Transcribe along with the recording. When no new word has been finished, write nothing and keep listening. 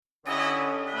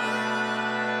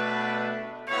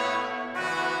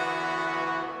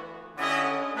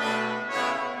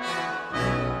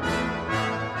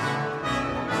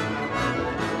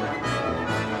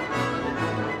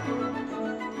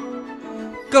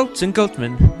Goats and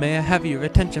goatsmen, may I have your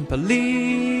attention,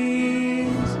 please?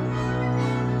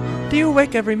 Do you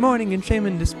wake every morning in shame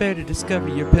and despair to discover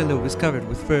your pillow is covered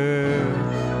with fur?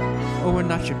 Or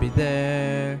not should be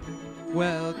there?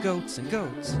 Well, goats and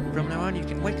goats, from now on you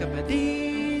can wake up at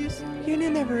ease. You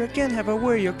need never again have a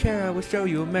worry or care. I will show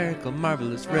you a miracle,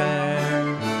 marvelous, rare.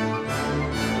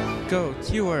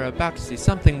 Goats, you are about to see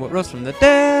something what rose from the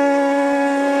dead.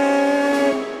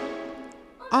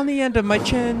 On the end of my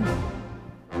chin,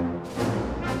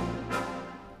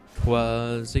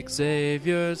 'twas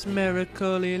Xavier's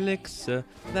miracle elixir.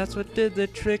 That's what did the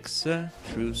trick, sir.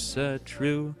 True, sir,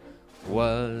 true.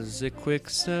 Was it quick,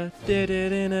 sir? Did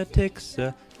it in a tick,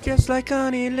 sir? Just like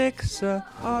an elixir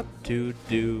ought to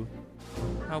do.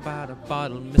 How about a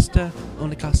bottle, mister?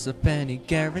 Only costs a penny,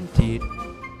 guaranteed.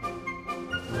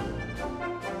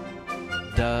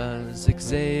 Does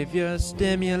Xavier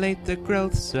stimulate the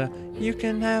growth, sir? You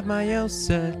can have my own,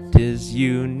 sir. 'Tis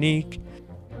unique.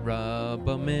 Rub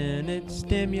 'em in it,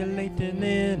 stimulating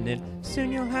in it.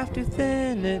 Soon you'll have to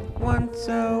thin it once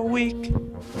a week.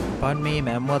 Pardon me,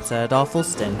 ma'am, what's that awful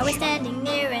stench? Are we standing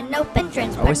near an open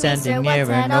trench? Are we standing near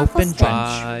an open trench?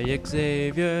 By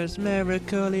Xavier's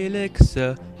miracle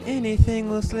elixir, anything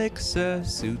will slick, sir.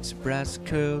 Suits, brass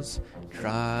curls.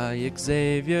 Try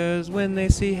Xavier's when they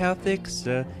see how thick,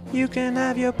 sir. You can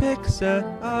have your pick, sir,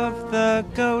 of the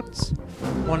goats.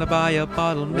 Wanna buy a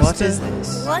bottle, mister? What is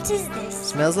this? What is this?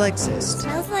 Smells like cyst.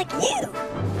 Smells like you.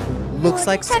 Looks Would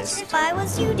like touch cyst. if I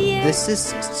was you, dear. This is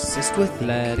cyst. Cyst with you.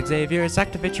 Let Xavier's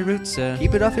activate your roots, sir.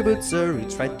 Keep it off your boots, sir.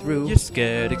 Roots right through. You're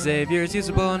scared Xavier's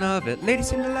usable and of it. Ladies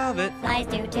seem to love it. Flies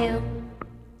do too.